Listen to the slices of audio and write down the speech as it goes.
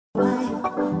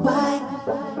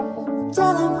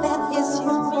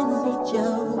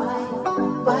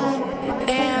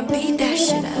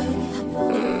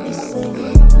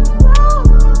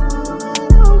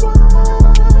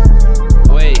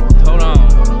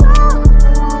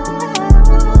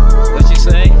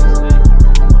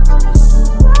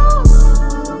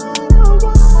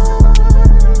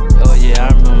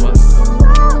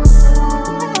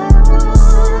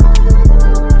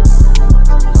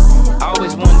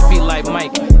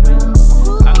like Mike.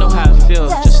 I know how it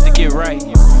feels just to get right.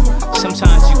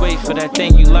 Sometimes you wait for that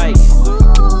thing you like.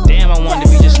 Damn, I want to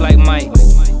be just like Mike.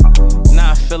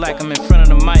 Now I feel like I'm in front of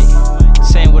the mic,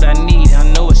 saying what I need,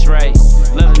 I know it's right.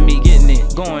 Loving me, getting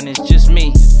it, going, it's just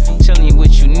me. Telling you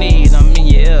what you need, I'm in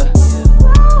your ear.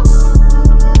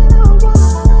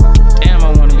 Damn,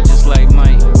 I want to be just like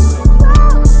Mike.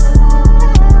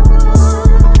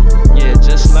 Yeah,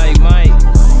 just like Mike.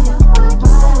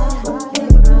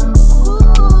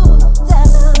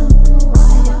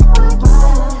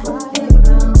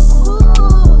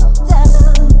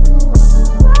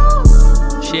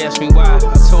 She asked me why,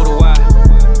 I told her why.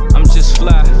 I'm just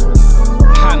fly.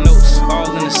 High notes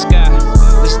all in the sky.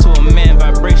 Listen to a man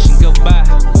vibration go by.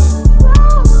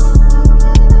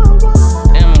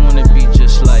 And I wanna be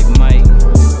just like Mike.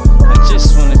 I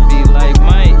just wanna be like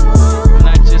Mike. And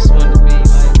I just wanna be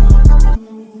like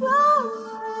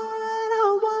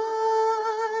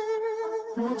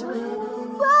Mike.